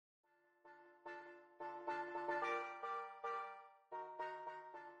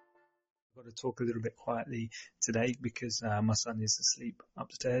got to talk a little bit quietly today because my son is asleep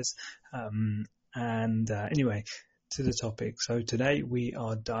upstairs. Anyway, to the topic. So today we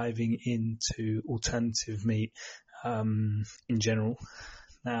are diving into alternative meat in general.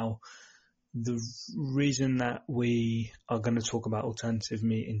 Now, the reason that we are going to talk about alternative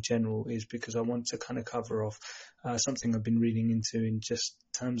meat in general is because I want to kind of cover off something I've been reading into in just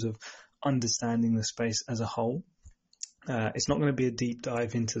terms of understanding the space as a whole. It's not going to be a deep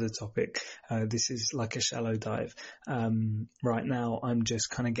dive into the topic. This is like a shallow dive. Right now, I'm just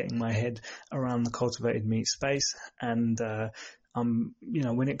kind of getting my head around the cultivated meat space, and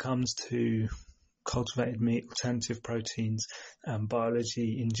when it comes to cultivated meat, alternative proteins,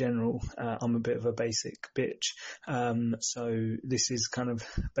 biology in general, I'm a bit of a basic bitch. So this is kind of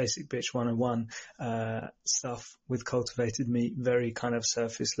basic bitch 101 stuff with cultivated meat, very kind of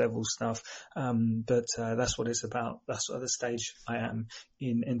surface level stuff. But that's what it's about. That's at the stage I am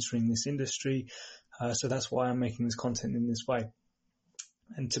in entering this industry. So that's why I'm making this content in this way.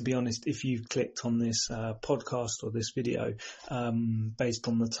 And to be honest, if you've clicked on this podcast or this video based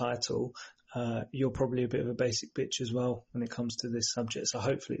on the title, you're probably a bit of a basic bitch as well when it comes to this subject. So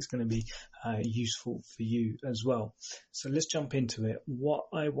hopefully it's going to be useful for you as well. So let's jump into it. What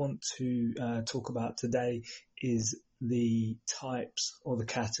I want to talk about today is the types or the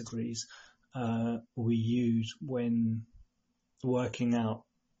categories we use when working out,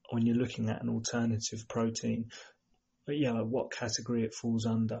 when you're looking at an alternative protein. But yeah, like what category it falls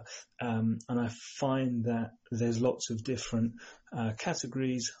under. And I find that there's lots of different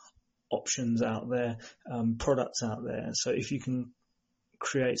categories, options out there, products out there. So if you can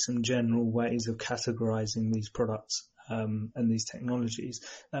create some general ways of categorizing these products and these technologies,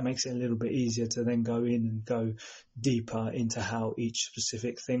 that makes it a little bit easier to then go in and go deeper into how each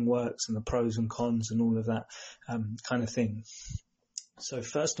specific thing works and the pros and cons and all of that kind of thing. So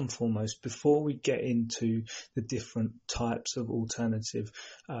first and foremost, before we get into the different types of alternative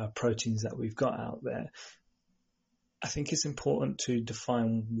proteins that we've got out there, I think it's important to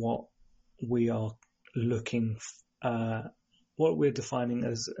define what we are what we're defining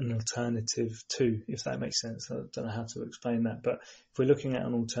as an alternative to, if that makes sense. I don't know how to explain that, but if we're looking at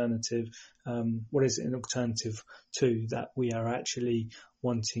an alternative, what is an alternative to that we are actually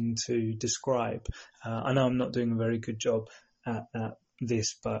wanting to describe? I know I'm not doing a very good job at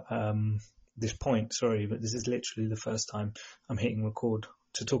this point, but this is literally the first time I'm hitting record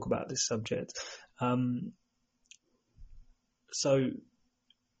to talk about this subject. So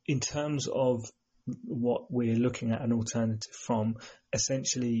in terms of what we're looking at an alternative from,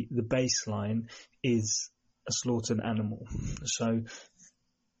 essentially the baseline is a slaughtered animal. So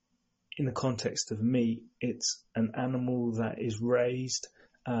in the context of meat, it's an animal that is raised.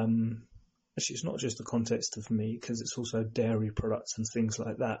 Actually, it's not just the context of meat because it's also dairy products and things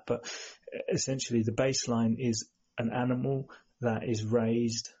like that. But essentially the baseline is an animal that is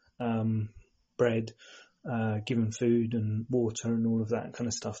raised, bred, given food and water and all of that kind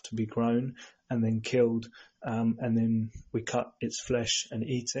of stuff to be grown and then killed, and then we cut its flesh and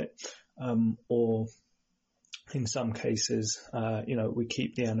eat it, or in some cases, we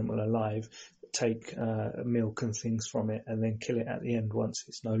keep the animal alive, take milk and things from it and then kill it at the end once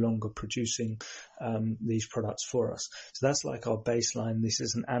it's no longer producing these products for us. So that's like our baseline. This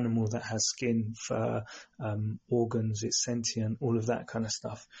is an animal that has skin, fur, organs, it's sentient, all of that kind of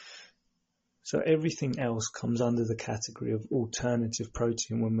stuff. So everything else comes under the category of alternative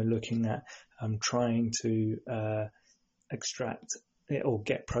protein when we're looking at trying to extract it or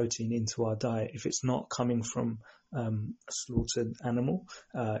get protein into our diet. If it's not coming from a slaughtered animal,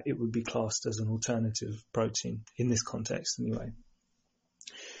 it would be classed as an alternative protein in this context anyway.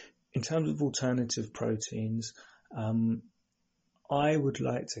 In terms of alternative proteins, I would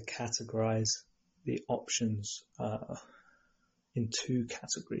like to categorize the options in two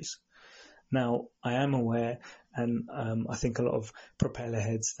categories. Now, I am aware, and I think a lot of propeller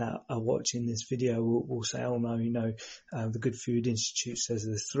heads that are watching this video will say, oh no, the Good Food Institute says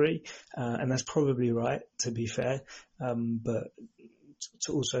there's three, and that's probably right, to be fair. But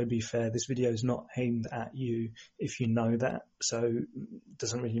to also be fair, this video is not aimed at you if you know that, so it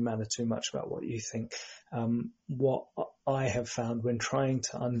doesn't really matter too much about what you think. What I have found when trying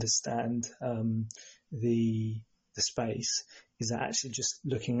to understand the space is that actually just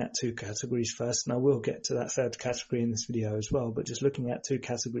looking at two categories first, and I will get to that third category in this video as well, but just looking at two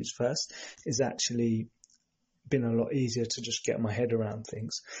categories first is actually been a lot easier to just get my head around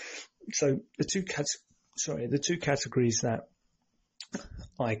things. So the two categories that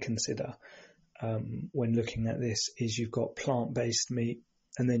I consider when looking at this is you've got plant-based meat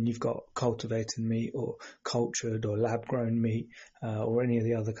And then you've got cultivated meat or cultured or lab-grown meat, or any of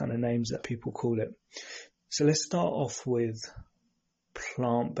the other kind of names that people call it. So let's start off with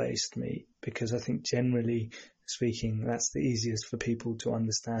plant-based meat, because I think generally speaking, that's the easiest for people to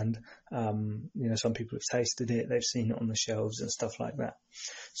understand. Some people have tasted it, they've seen it on the shelves and stuff like that.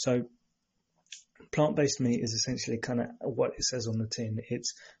 So plant-based meat is essentially kind of what it says on the tin.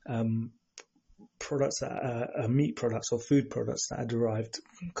 It's products that are meat products or food products that are derived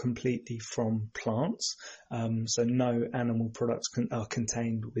completely from plants. So no animal products are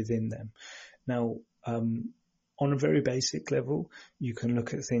contained within them. Now, on a very basic level, you can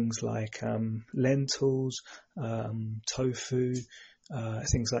look at things like lentils, tofu,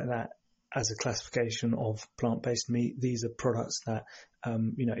 things like that as a classification of plant-based meat. These are products that,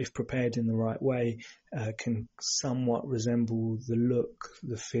 if prepared in the right way, can somewhat resemble the look,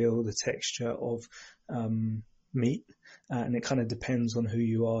 the feel, the texture of meat. And it kind of depends on who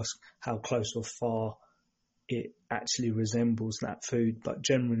you ask how close or far it actually resembles that food. But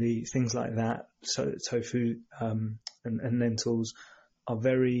generally, things like that, so tofu and lentils, are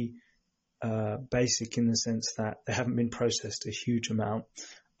very basic in the sense that they haven't been processed a huge amount.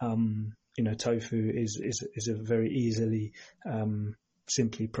 Tofu is a very easily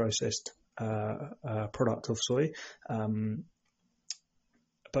simply processed product of soy,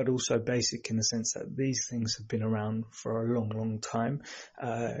 but also basic in the sense that these things have been around for a long, long time.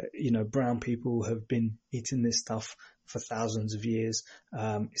 Brown people have been eating this stuff for thousands of years.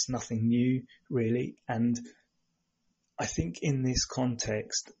 It's nothing new, really. And I think in this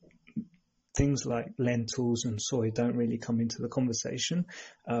context, things like lentils and soy don't really come into the conversation.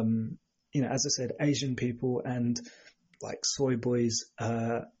 As I said, Asian people and like soy boys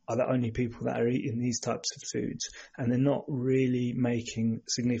are the only people that are eating these types of foods, and they're not really making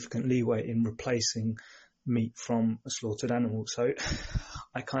significant leeway in replacing meat from a slaughtered animal. So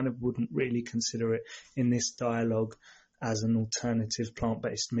I kind of wouldn't really consider it in this dialogue as an alternative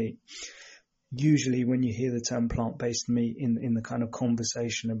plant-based meat. Usually when you hear the term plant-based meat in the kind of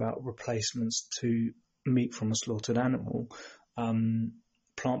conversation about replacements to meat from a slaughtered animal,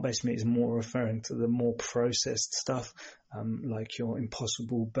 plant-based meat is more referring to the more processed stuff, like your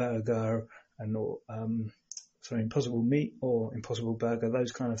Impossible Burger Impossible Meat or Impossible Burger,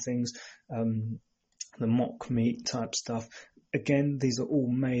 those kind of things, the mock meat type stuff. Again, these are all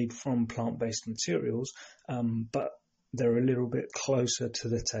made from plant-based materials, but they're a little bit closer to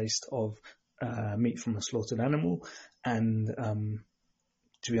the taste of meat from a slaughtered animal, and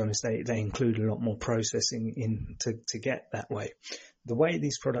to be honest, they include a lot more processing in to get that way. The way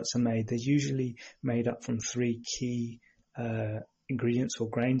these products are made, they're usually made up from three key ingredients or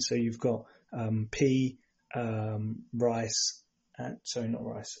grains. So you've got pea, pea,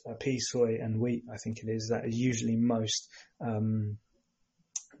 soy, and wheat. I think it is that is usually most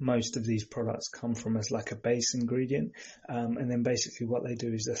of these products come from as like a base ingredient, and then basically what they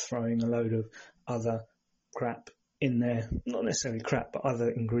do is they're throwing a load of other crap in there, not necessarily crap, but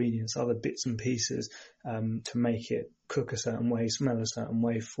other ingredients, other bits and pieces, to make it cook a certain way, smell a certain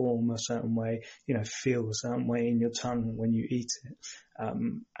way, form a certain way, feel a certain way in your tongue when you eat it.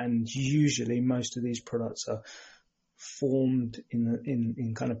 And usually most of these products are formed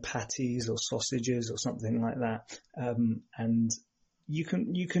in kind of patties or sausages or something like that. And you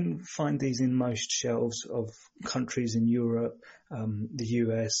can find these in most shelves of countries in Europe, the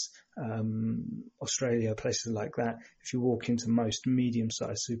US, Australia, places like that. If you walk into most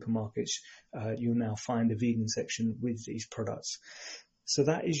medium-sized supermarkets, you'll now find a vegan section with these products. So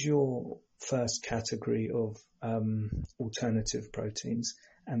that is your first category of alternative proteins.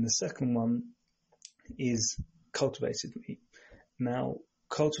 And the second one is cultivated meat. Now,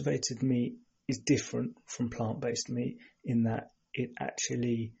 cultivated meat is different from plant-based meat in that it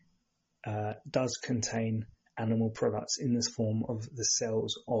actually does contain animal products in this form of the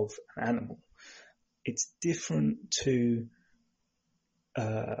cells of an animal. It's different to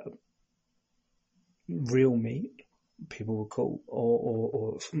real meat, people will call,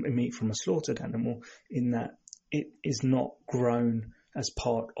 or meat from a slaughtered animal, in that it is not grown as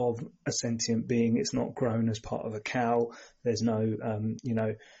part of a sentient being. It's not grown as part of a cow. There's no,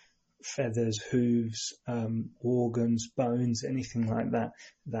 feathers, hooves, organs, bones, anything like that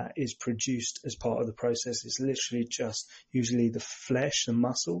is produced as part of the process. It's literally just usually the flesh, the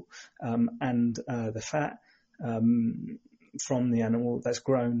muscle, and the fat from the animal that's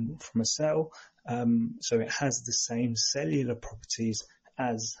grown from a cell. So it has the same cellular properties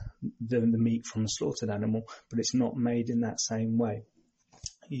as the meat from a slaughtered animal, but it's not made in that same way.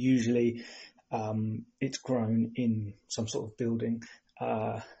 Usually it's grown in some sort of building,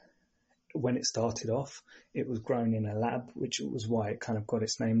 when it started off, it was grown in a lab, which was why it kind of got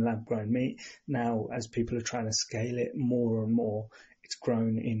its name, lab-grown meat. Now, as people are trying to scale it more and more, it's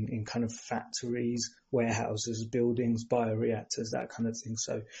grown in kind of factories, warehouses, buildings, bioreactors, that kind of thing.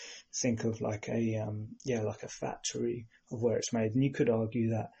 So think of like a factory of where it's made. And you could argue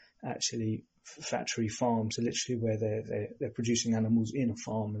that actually factory farms are literally where they're producing animals in a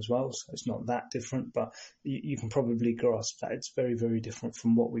farm as well. So it's not that different, but you can probably grasp that it's very, very different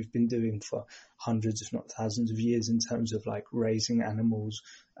from what we've been doing for hundreds, if not thousands of years in terms of like raising animals,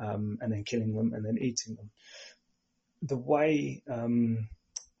 and then killing them and then eating them. The way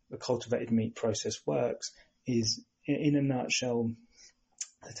the cultivated meat process works is, in a nutshell,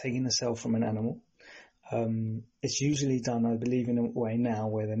 they're taking a cell from an animal. It's usually done, I believe, in a way now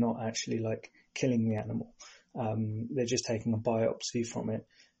where they're not actually like killing the animal. They're just taking a biopsy from it.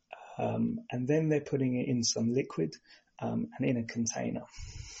 And then they're putting it in some liquid, and in a container.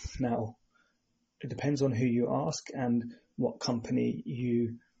 Now, it depends on who you ask and what company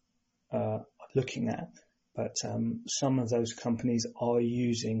you are looking at. But some of those companies are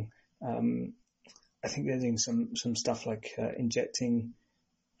using, I think they're doing some stuff like injecting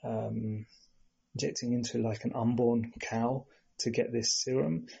into like an unborn cow to get this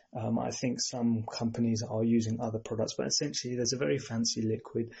serum. I think some companies are using other products, but essentially there's a very fancy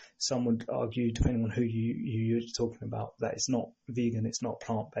liquid. Some would argue, depending on who you're talking about, that it's not vegan, it's not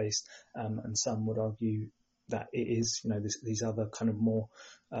plant-based, and some would argue that it is. These other kind of more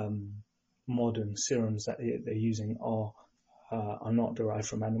modern serums that they're using are not derived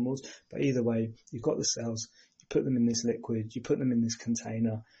from animals. But either way, you've got the cells, you put them in this liquid, you put them in this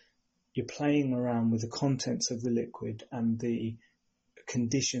container, you're playing around with the contents of the liquid and the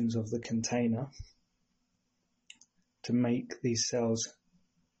conditions of the container to make these cells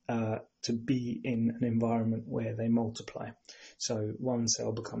to be in an environment where they multiply. So one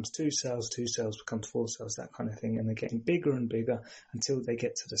cell becomes 2 cells becomes 4 cells, that kind of thing, and they're getting bigger and bigger until they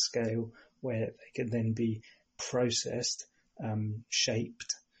get to the scale where they can then be processed,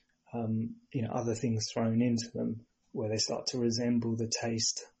 shaped, other things thrown into them, where they start to resemble the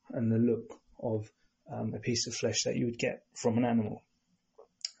taste and the look of a piece of flesh that you would get from an animal.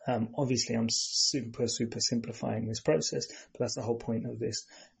 Obviously, I'm super simplifying this process, but that's the whole point of this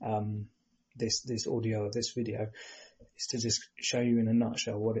this audio, this video, is to just show you in a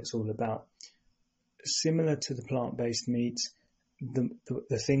nutshell what it's all about. Similar to the plant-based meats,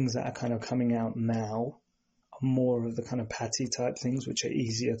 the things that are kind of coming out now are more of the kind of patty type things, which are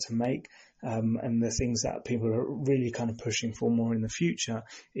easier to make. And the things that people are really kind of pushing for more in the future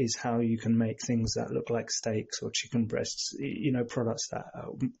is how you can make things that look like steaks or chicken breasts, products that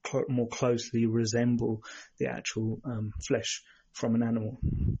more closely resemble the actual flesh from an animal.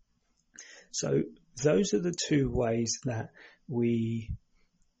 So those are the two ways that we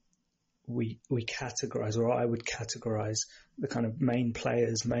categorize, or I would categorize, the kind of main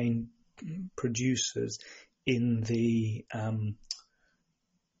players, main producers in the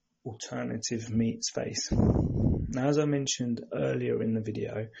alternative meat space. Now, as I mentioned earlier in the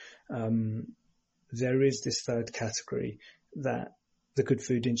video, there is this third category that the Good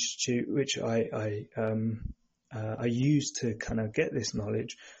Food Institute, which I use to kind of get this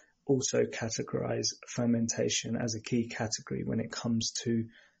knowledge, also categorize fermentation as a key category when it comes to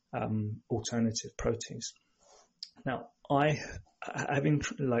alternative proteins. Now, having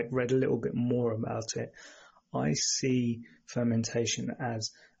read a little bit more about it, I see fermentation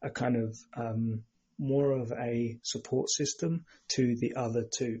as a kind of more of a support system to the other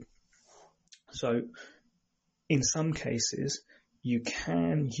two. So in some cases, you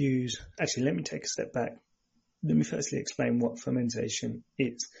can use... Actually, let me take a step back. Let me firstly explain what fermentation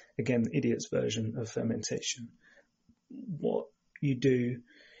is. Again, the idiot's version of fermentation. What you do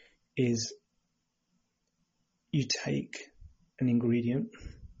is you take an ingredient,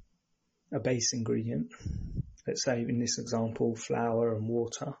 a base ingredient, let's say in this example, flour and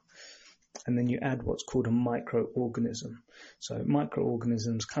water, and then you add what's called a microorganism. So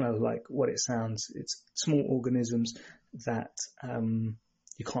microorganisms, kind of like what it sounds, it's small organisms that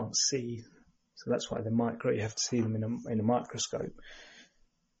you can't see. So that's why they're micro, you have to see them in a microscope.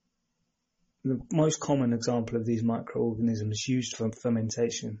 The most common example of these microorganisms used for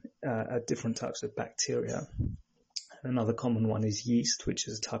fermentation are different types of bacteria. Another common one is yeast, which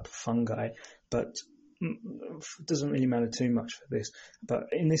is a type of fungi, but it doesn't really matter too much for this. But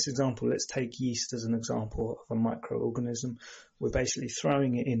in this example, let's take yeast as an example of a microorganism. We're basically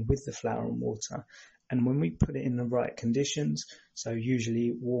throwing it in with the flour and water. And when we put it in the right conditions, so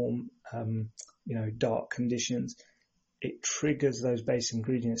usually warm, dark conditions, it triggers those base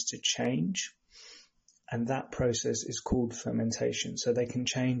ingredients to change. And that process is called fermentation. So they can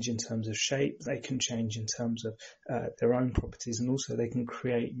change in terms of shape, they can change in terms of their own properties, and also they can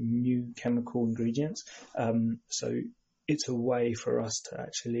create new chemical ingredients. So it's a way for us to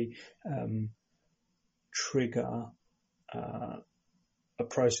actually trigger a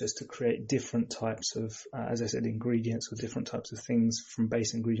process to create different types of, as I said, ingredients or different types of things from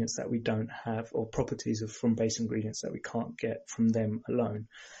base ingredients that we don't have, or properties from base ingredients that we can't get from them alone.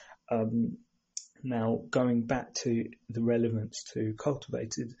 Now, going back to the relevance to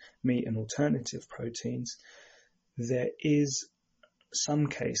cultivated meat and alternative proteins, there is some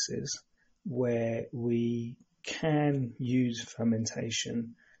cases where we can use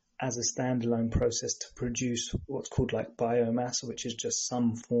fermentation as a standalone process to produce what's called like biomass, which is just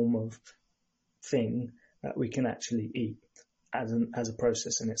some form of thing that we can actually eat as a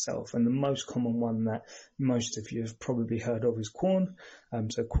process in itself. And the most common one that most of you have probably heard of is corn.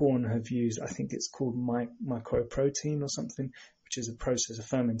 So corn have used, I think it's called mycoprotein or something, which is a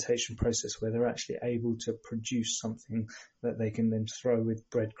fermentation process where they're actually able to produce something that they can then throw with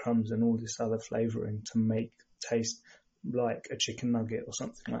breadcrumbs and all this other flavoring to make taste like a chicken nugget or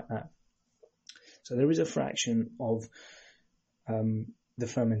something like that. So there is a fraction of the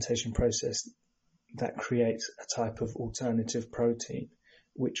fermentation process that creates a type of alternative protein,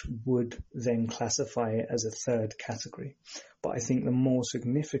 which would then classify it as a third category. But I think the more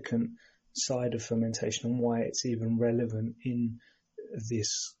significant side of fermentation and why it's even relevant in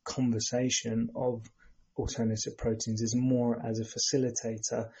this conversation of alternative proteins is more as a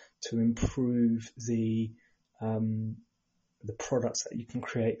facilitator to improve the products that you can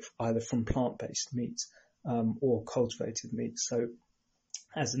create either from plant-based meats or cultivated meats. So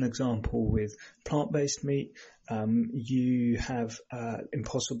as an example, with plant-based meat, you have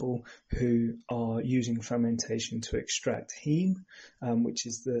Impossible, who are using fermentation to extract heme, which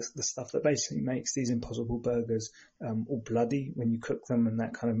is the stuff that basically makes these Impossible burgers all bloody when you cook them, and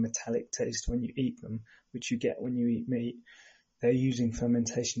that kind of metallic taste when you eat them, which you get when you eat meat. They're using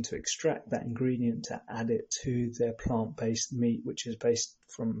fermentation to extract that ingredient to add it to their plant-based meat, which is based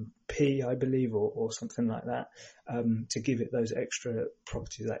from pea, I believe, or something like that, to give it those extra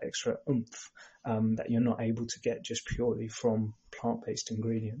properties, that extra oomph that you're not able to get just purely from plant-based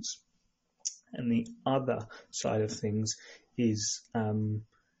ingredients. And the other side of things is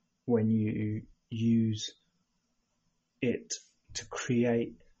when you use it to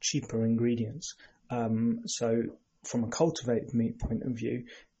create cheaper ingredients. So from a cultivated meat point of view,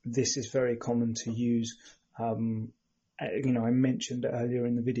 this is very common to use. I mentioned earlier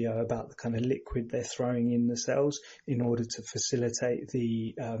in the video about the kind of liquid they're throwing in the cells in order to facilitate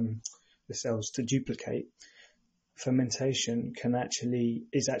the cells to duplicate. Fermentation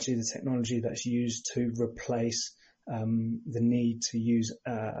is actually the technology that's used to replace the need to use,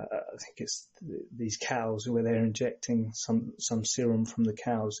 I think it's these cows where they're injecting some serum from the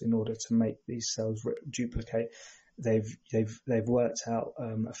cows in order to make these cells duplicate. They've worked out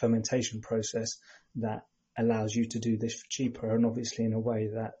a fermentation process that allows you to do this cheaper, and obviously in a way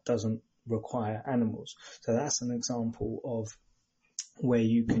that doesn't require animals. So that's an example of where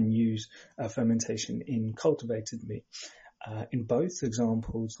you can use fermentation in cultivated meat. In both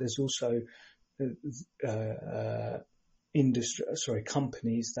examples, there's also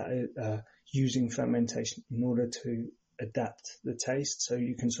companies that are using fermentation in order to adapt the taste. So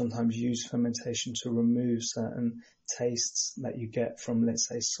you can sometimes use fermentation to remove certain tastes that you get from, let's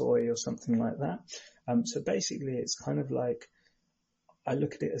say, soy or something like that. So basically it's kind of like, I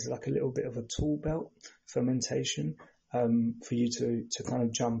look at it as like a little bit of a tool belt fermentation, for you to kind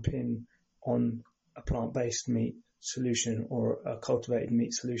of jump in on a plant-based meat solution or a cultivated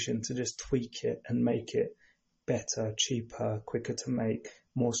meat solution to just tweak it and make it better, cheaper, quicker to make,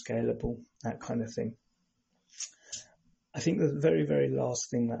 more scalable, that kind of thing. I think the very, very last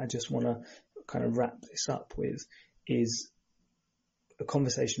thing that I just want to kind of wrap this up with is a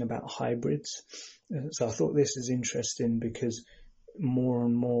conversation about hybrids. So I thought this is interesting because more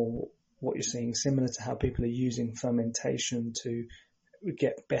and more what you're seeing, similar to how people are using fermentation to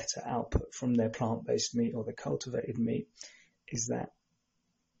get better output from their plant-based meat or their cultivated meat, is that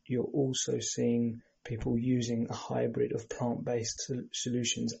you're also seeing people using a hybrid of plant-based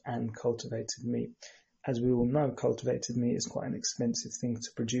solutions and cultivated meat. As we all know, cultivated meat is quite an expensive thing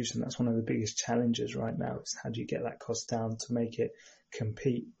to produce, and that's one of the biggest challenges right now, is how do you get that cost down to make it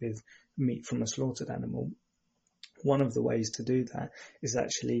compete with meat from a slaughtered animal. One of the ways to do that is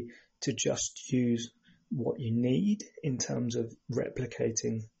actually to just use what you need in terms of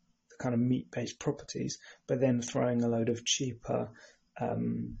replicating the kind of meat-based properties, but then throwing a load of cheaper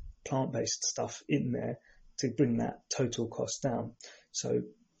plant-based stuff in there to bring that total cost down. So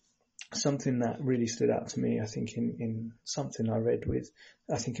something that really stood out to me, I think, in something I read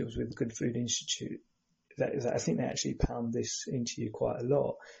I think it was with the Good Food Institute, that I think they actually pound this into you quite a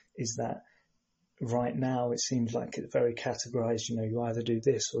lot, is that right now it seems like it's very categorized, you either do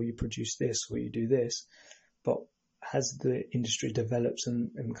this or you produce this or you do this. But as the industry develops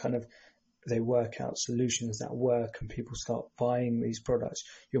and kind of they work out solutions that work and people start buying these products,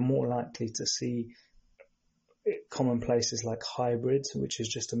 you're more likely to see commonplaces like hybrids, which is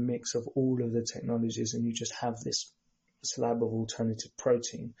just a mix of all of the technologies, and you just have this slab of alternative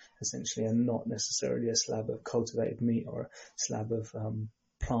protein essentially, and not necessarily a slab of cultivated meat or a slab of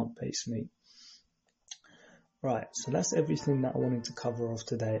plant-based meat. Right, so that's everything that I wanted to cover off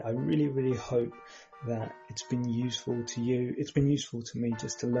today. I really, really hope that it's been useful to you. It's been useful to me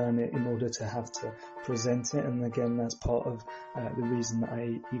just to learn it in order to have to present it. And again, that's part of the reason that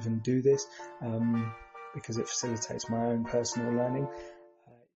I even do this, because it facilitates my own personal learning.